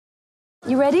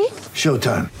You ready?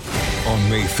 Showtime. On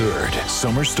May 3rd,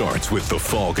 summer starts with The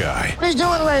Fall Guy. Let's do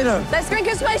it later. Let's drink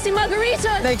a spicy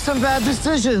margarita. Make some bad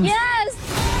decisions. Yes!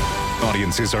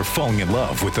 Audiences are falling in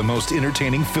love with the most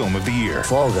entertaining film of the year.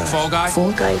 Fall Guy. Fall Guy?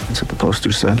 Fall guy. That's what the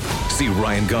poster said. See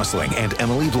Ryan Gosling and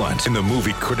Emily Blunt in the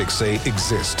movie critics say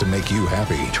exists to make you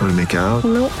happy. Trying to make it out?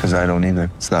 Nope. Because I don't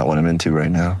either. It's not what I'm into right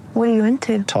now. What are you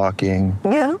into? Talking.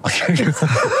 Yeah.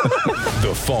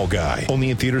 The Fall Guy.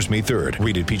 Only in theaters May 3rd.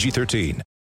 Rated PG-13.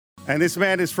 And this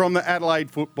man is from the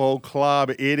Adelaide Football Club.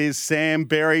 It is Sam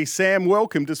Berry. Sam,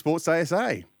 welcome to Sports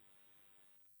ASA.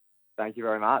 Thank you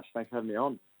very much. Thanks for having me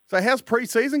on. So how's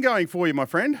pre-season going for you, my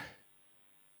friend?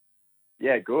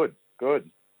 Yeah, good. All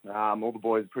the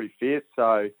boys are pretty fit,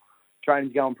 so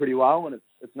training's going pretty well, and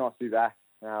it's nice to be back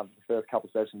for the first couple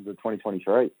of sessions of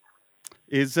 2023.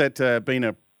 Is it been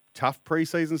a tough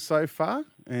pre-season so far?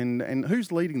 And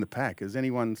who's leading the pack? Is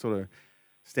anyone sort of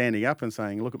standing up and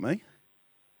saying, look at me?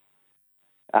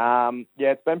 Yeah,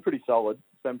 it's been pretty solid.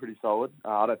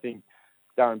 I don't think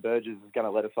Darren Burgess is going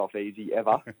to let us off easy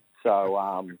ever.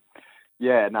 So,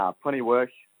 plenty of work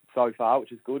so far,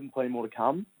 which is good, and plenty more to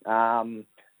come.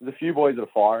 There's a few boys that are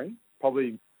firing.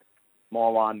 Probably my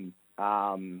one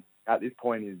at this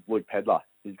point is Luke Pedler.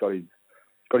 He's got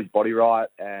his body right,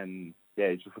 and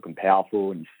he's just looking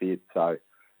powerful and he's fit. So,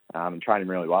 and training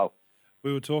really well.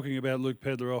 We were talking about Luke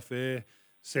Pedler off air,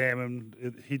 Sam,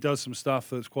 and he does some stuff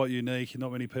that's quite unique and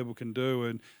not many people can do.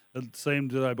 And it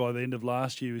seemed though by the end of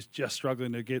last year he was just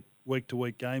struggling to get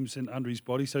week-to-week games in under his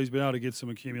body. So he's been able to get some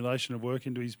accumulation of work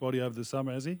into his body over the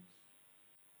summer, has he?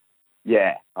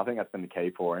 Yeah, I think that's been the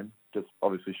key for him. Just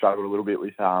obviously struggled a little bit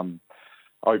with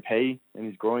OP in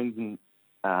his groins, and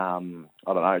I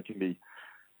don't know, it can be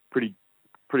pretty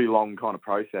long kind of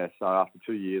process. So after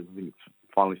 2 years, I think it's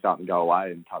finally starting to go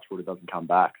away, and touch wood, it doesn't come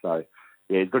back. So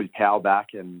yeah, he's got his power back,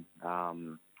 and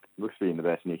looks to be in the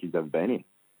best nick he's ever been in.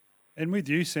 And with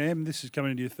you, Sam, this is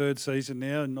coming into your third season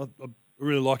now, and I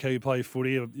really like how you play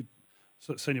footy. I've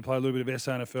seen you play a little bit of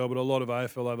SANFL, but a lot of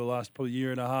AFL over the last probably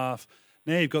year and a half.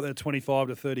 Now you've got that 25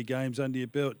 to 30 games under your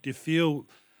belt. Do you feel,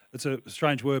 it's a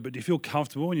strange word, but do you feel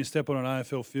comfortable when you step on an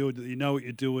AFL field that you know what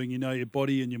you're doing, you know your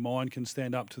body and your mind can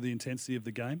stand up to the intensity of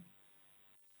the game?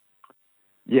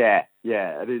 Yeah,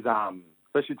 it is.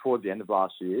 Especially towards the end of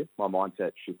last year, my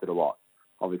mindset shifted a lot,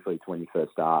 obviously, to when you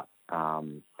first start.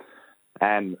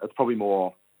 And it's probably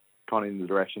more kind of in the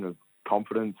direction of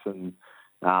confidence and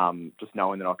just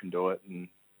knowing that I can do it. And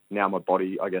now my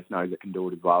body, I guess, knows it can do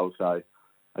it as well. So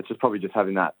it's just probably just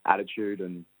having that attitude,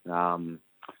 and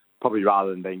probably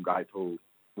rather than being grateful,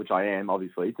 which I am,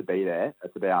 obviously, to be there,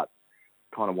 it's about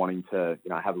kind of wanting to,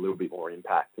 have a little bit more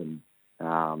impact and,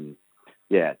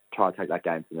 try to take that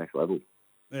game to the next level.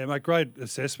 Yeah, mate, great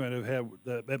assessment of how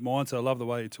that mindset. I love the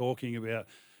way you're talking about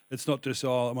it's not just,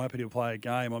 I'm happy to play a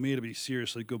game. I'm here to be a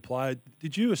seriously good player.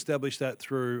 Did you establish that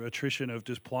through attrition of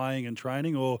just playing and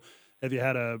training, or have you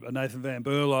had a Nathan Van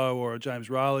Berlo or a James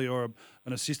Raleigh or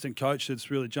an assistant coach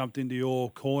that's really jumped into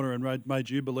your corner and made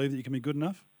you believe that you can be good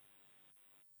enough?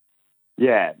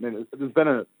 Yeah, I mean, there's been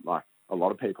a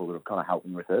lot of people that have kind of helped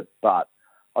me with it, but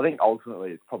I think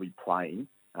ultimately it's probably playing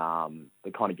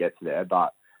that kind of gets there.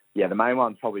 But yeah, the main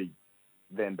one's probably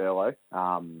Van Berlo.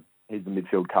 He's the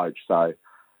midfield coach, so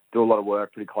do a lot of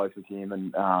work pretty close with him,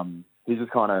 and he's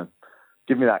just kind of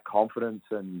given me that confidence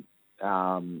and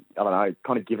I don't know,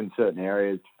 kind of given certain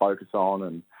areas to focus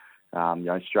on,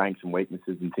 and strengths and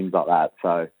weaknesses and things like that.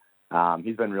 So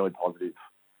he's been really positive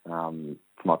for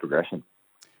my progression.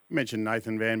 You mentioned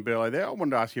Nathan Van Berlo there. I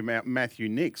wanted to ask you about Matthew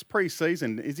Nicks.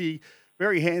 Pre-season, is he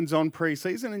very hands-on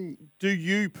pre-season, and do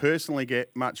you personally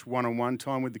get much one-on-one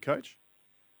time with the coach?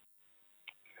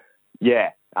 Yeah,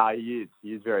 he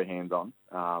is very hands-on.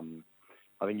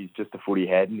 I think he's just a footy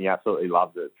head, and he absolutely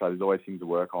loves it. So there's always things to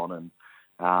work on,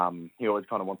 and he always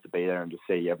kind of wants to be there and just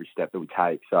see every step that we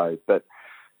take. So, but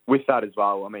with that as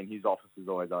well, I mean, his office is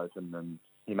always open, and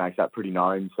he makes that pretty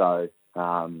known. So,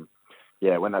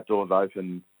 when that door's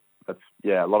open, a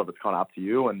lot of it's kind of up to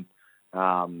you. And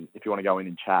if you want to go in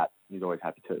and chat, he's always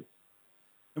happy to.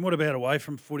 And what about away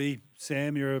from footy,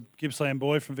 Sam? You're a Gippsland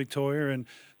boy from Victoria, and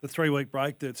the 3-week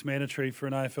break that's mandatory for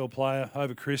an AFL player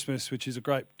over Christmas, which is a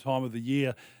great time of the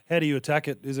year. How do you attack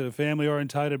it? Is it a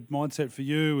family-orientated mindset for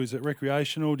you? Is it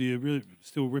recreational? Do you really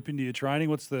still rip into your training?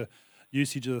 What's the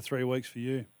usage of the 3 weeks for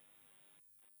you?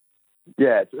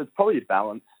 Yeah, it's probably a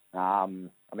balance. For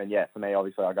me,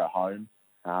 obviously, I go home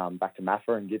back to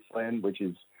Mafra and Gippsland, which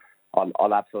is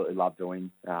I'll absolutely love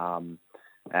doing.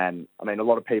 And I mean, a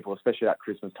lot of people, especially at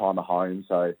Christmas time, are home,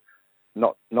 so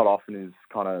not often is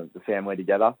kind of the family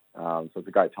together. So it's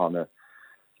a great time to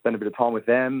spend a bit of time with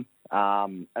them.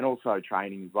 And also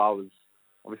training as well. There's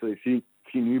obviously a few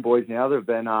new boys now that have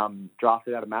been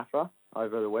drafted out of Mathra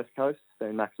over the West Coast,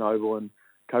 being Max Noble and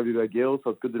Kobe Bergill. So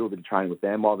it's good to do a bit of training with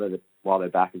them while they're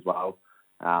back as well.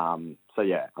 So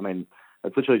yeah, I mean,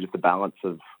 it's literally just a balance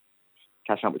of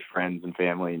catching up with friends and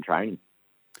family and training.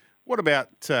 What about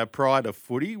prior to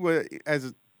footy?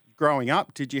 As growing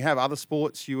up, did you have other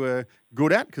sports you were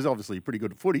good at? Because obviously you're pretty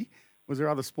good at footy. Was there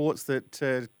other sports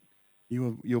that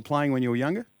you were playing when you were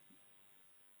younger?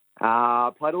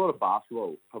 I played a lot of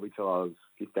basketball probably till I was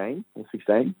 15 or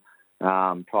 16.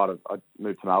 I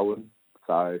moved to Melbourne.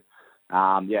 So,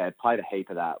 played a heap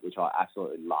of that, which I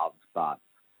absolutely loved. But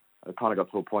it kind of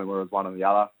got to a point where it was one or the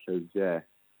other because, it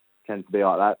tends to be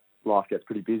like that. Life gets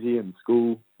pretty busy and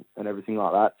school and everything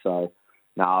like that. So,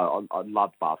 no, I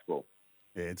loved basketball.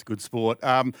 Yeah, it's a good sport.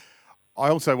 I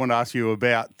also want to ask you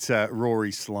about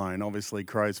Rory Sloane. Obviously,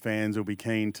 Crows fans will be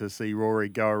keen to see Rory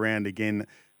go around again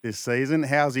this season.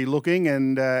 How's he looking?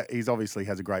 And he's obviously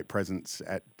has a great presence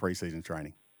at pre-season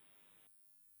training.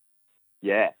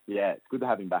 Yeah, it's good to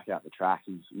have him back out the track.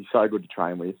 He's so good to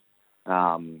train with.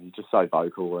 He's just so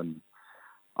vocal and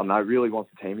I know really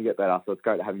wants the team to get better. So it's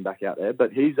great to have him back out there.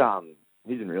 But he's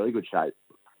in really good shape.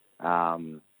 I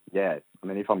mean,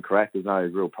 if I'm correct, there's no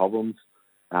real problems.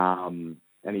 And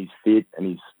he's fit and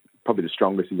he's probably the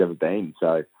strongest he's ever been.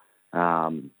 So,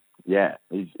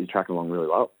 he's tracking along really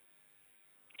well.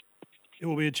 It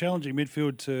will be a challenging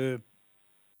midfield to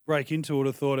break into, I would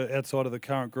have thought, outside of the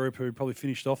current group who probably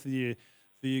finished off the year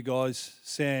for you guys.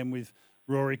 Sam, with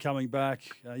Rory coming back,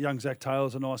 young Zach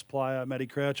Taylor's a nice player. Matty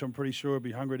Crouch, I'm pretty sure, will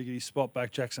be hungry to get his spot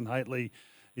back. Jackson Haitley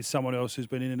is someone else who's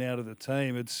been in and out of the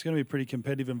team. It's going to be a pretty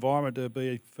competitive environment to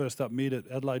be first up mid at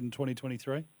Adelaide in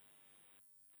 2023.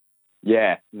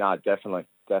 Yeah, no, definitely.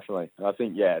 And I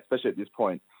think, especially at this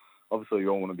point, obviously we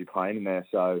all want to be playing in there.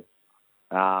 So,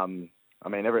 I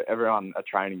mean, everyone at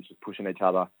training is just pushing each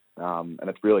other, and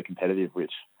it's really competitive,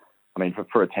 which, I mean,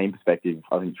 for a team perspective,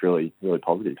 I think it's really, really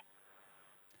positive.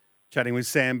 Chatting with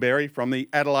Sam Berry from the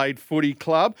Adelaide Footy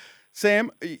Club. Sam,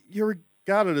 you're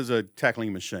regarded as a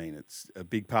tackling machine. It's a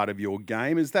big part of your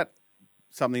game. Is that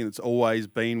something that's always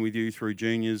been with you through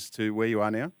juniors to where you are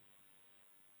now?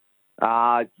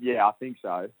 I think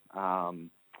so. I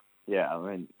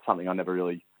mean, something I never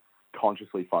really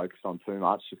consciously focused on too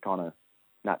much, just kind of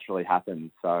naturally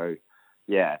happened. So,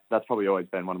 that's probably always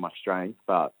been one of my strengths.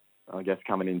 But I guess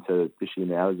coming into this year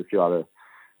now, there's a few other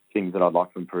things that I'd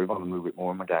like to improve on a little bit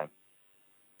more in my game.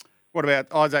 What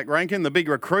about Isaac Rankin, the big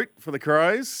recruit for the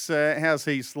Crows? How's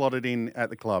he slotted in at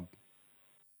the club?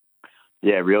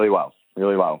 Yeah, really well.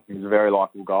 He's a very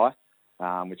likeable guy,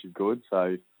 which is good.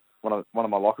 So one of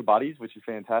my locker buddies, which is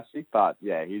fantastic. But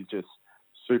he's just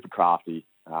super crafty,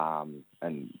 and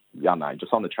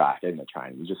just on the track, even at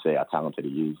training, you just see how talented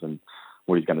he is and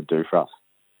what he's going to do for us.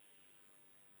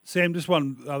 Sam, just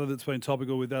one other that's been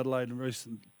topical with Adelaide in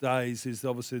recent days is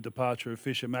obviously the departure of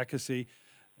Fisher Mackesy.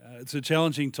 It's a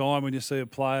challenging time when you see a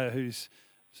player who's,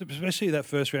 especially that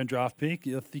first-round draft pick,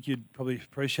 I think you'd probably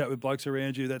appreciate with blokes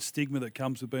around you that stigma that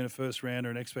comes with being a first-rounder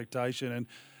and expectation. And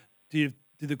did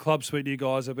the club speak to you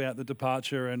guys about the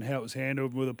departure and how it was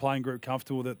handled? Were the playing group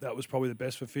comfortable that was probably the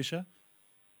best for Fisher?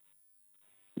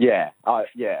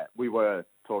 We were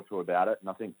talked to about it, and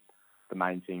I think the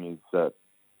main thing is that,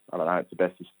 I don't know, it's the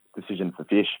best decision for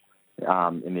Fish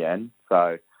in the end.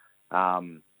 So,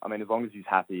 I mean, as long as he's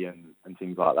happy and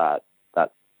things like that,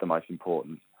 that's the most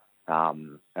important.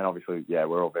 And obviously,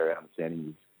 we're all very understanding of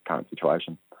his current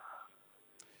situation.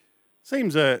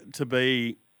 Seems to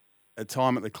be a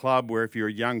time at the club where if you're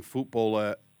a young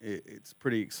footballer, it's a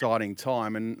pretty exciting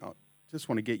time. And I just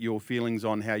want to get your feelings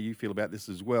on how you feel about this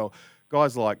as well.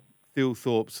 Guys like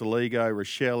Thilthorpe, Soligo,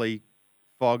 Rochelle,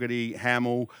 Fogarty,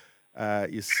 Hamill,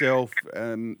 yourself,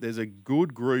 there's a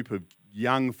good group of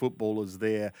young footballers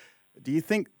there. Do you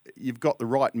think you've got the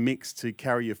right mix to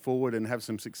carry you forward and have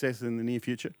some success in the near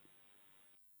future?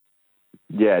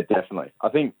 Yeah, definitely. I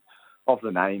think of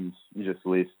the names you just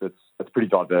list, it's pretty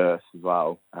diverse as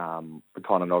well. We're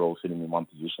kind of not all sitting in one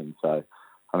position. So,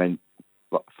 I mean,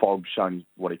 Fogg's shown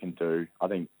what he can do. I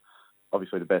think,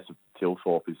 obviously, the best of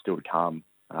Thilthorpe is still to come.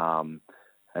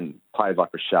 And players like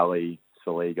Rochelle,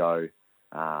 Soligo,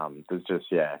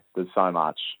 there's so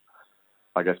much,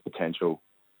 I guess, potential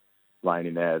laying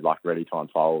in there, like ready to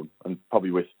unfold, and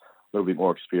probably with a little bit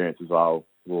more experience as well,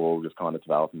 we'll all just kind of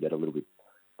develop and get a little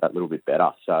bit better.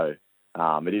 So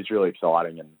it is really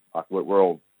exciting, and we're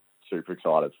all super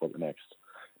excited for what the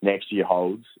next year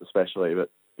holds, especially,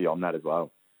 but beyond that as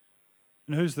well.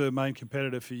 And who's the main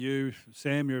competitor for you,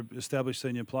 Sam? You're an established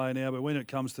senior player now, but when it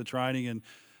comes to training and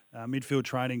midfield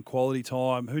training, quality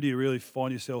time, who do you really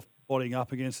find yourself botting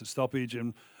up against at stoppage,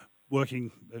 and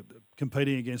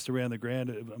competing against around the ground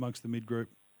amongst the mid group?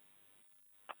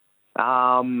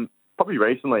 Probably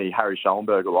recently Harry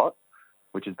Schellenberg a lot,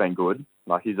 which has been good.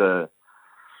 Like his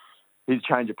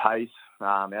change of pace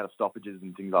out of stoppages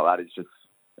and things like that is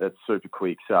it's super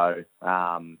quick. So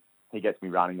he gets me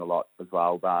running a lot as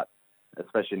well. But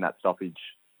especially in that stoppage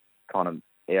kind of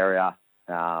area,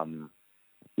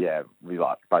 we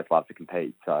both love to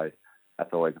compete. So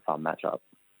that's always a fun matchup.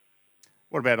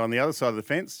 What about on the other side of the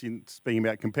fence? You're speaking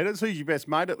about competitors. Who's your best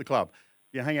mate at the club?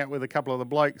 You hang out with a couple of the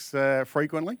blokes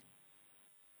frequently?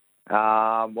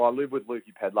 I live with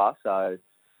Lukey Pedler, so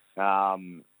I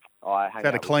hang Is that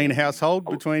out a clean with him. household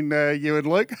between you and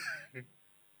Luke?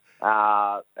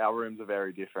 Our rooms are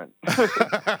very different.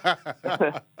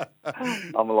 I'm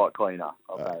a lot cleaner,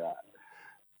 I'll say that.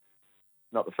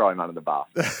 Not to throw him under the bus.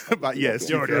 But yes,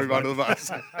 you threw him under the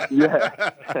bus.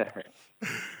 Yeah.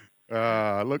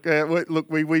 Look,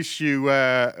 we wish you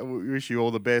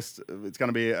all the best. It's going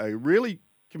to be a really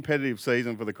competitive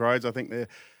season for the Crows. I think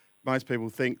most people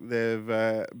think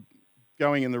they're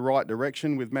going in the right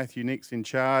direction with Matthew Nix in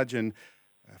charge and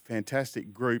a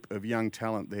fantastic group of young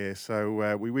talent there.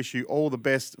 So we wish you all the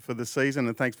best for the season,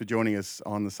 and thanks for joining us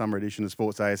on the summer edition of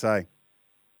Sports ASA.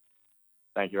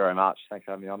 Thank you very much. Thanks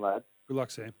for having me on, lad. Good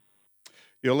luck, Sam.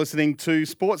 You're listening to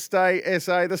Sports Day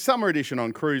SA, the summer edition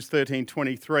on Cruise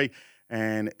 1323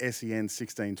 and SEN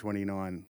 1629.